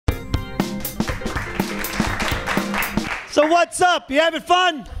So what's up? You having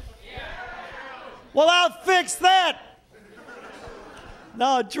fun? Well, I'll fix that.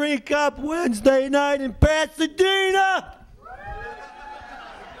 No, drink up Wednesday night in Pasadena.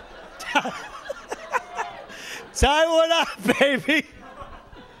 Tell you what up, baby.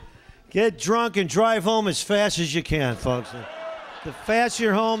 Get drunk and drive home as fast as you can, folks. The faster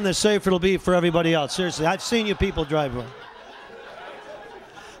you're home, the safer it'll be for everybody else. Seriously, I've seen you people drive home.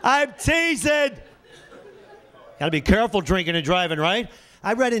 I'm teasing. Got to be careful drinking and driving, right?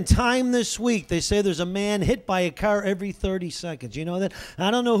 I read in Time this week, they say there's a man hit by a car every 30 seconds. You know that?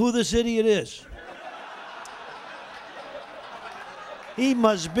 I don't know who this idiot is. He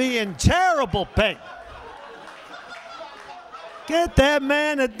must be in terrible pain. Get that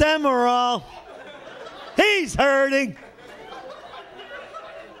man a Demerol. He's hurting.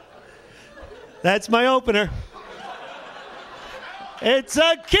 That's my opener. It's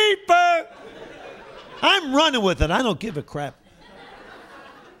a keeper. I'm running with it. I don't give a crap.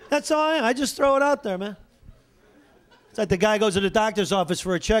 That's all I am. I just throw it out there, man. It's like the guy goes to the doctor's office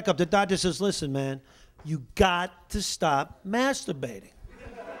for a checkup. The doctor says, listen, man, you got to stop masturbating.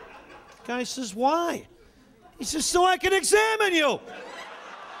 The guy says, why? He says, so I can examine you.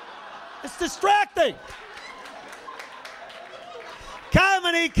 It's distracting.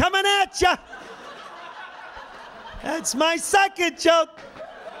 Comedy coming at ya. That's my second joke.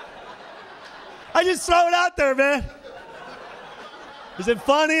 I just throw it out there, man. Is it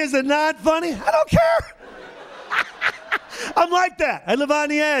funny? Is it not funny? I don't care. I'm like that. I live on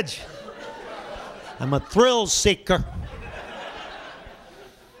the edge. I'm a thrill seeker.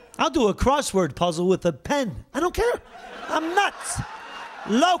 I'll do a crossword puzzle with a pen. I don't care. I'm nuts.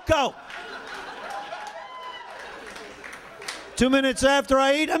 Loco. 2 minutes after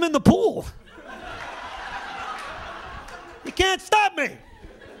I eat, I'm in the pool. You can't stop me.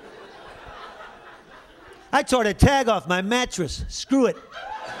 I tore the tag off my mattress. Screw it.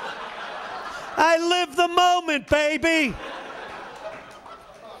 I live the moment, baby.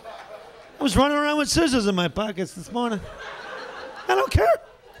 I was running around with scissors in my pockets this morning. I don't care.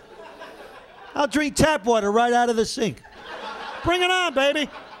 I'll drink tap water right out of the sink. Bring it on, baby.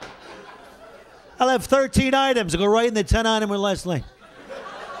 I'll have 13 items. I'll go right in the 10-item or less lane.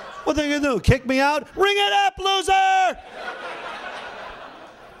 What are they going to do? Kick me out? Ring it up, loser!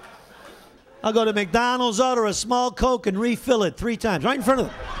 I'll go to McDonald's, order a small Coke, and refill it 3 times, right in front of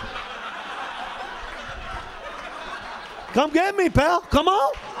them. Come get me, pal. Come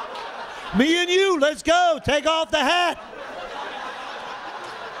on. Me and you, let's go. Take off the hat.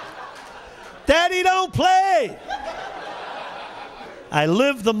 Daddy don't play. I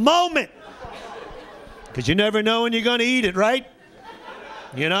live the moment. Because you never know when you're going to eat it, right?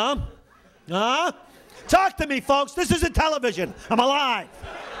 You know? Talk to me, folks. This isn't television. I'm alive.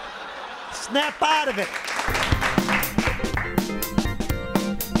 Snap out of it.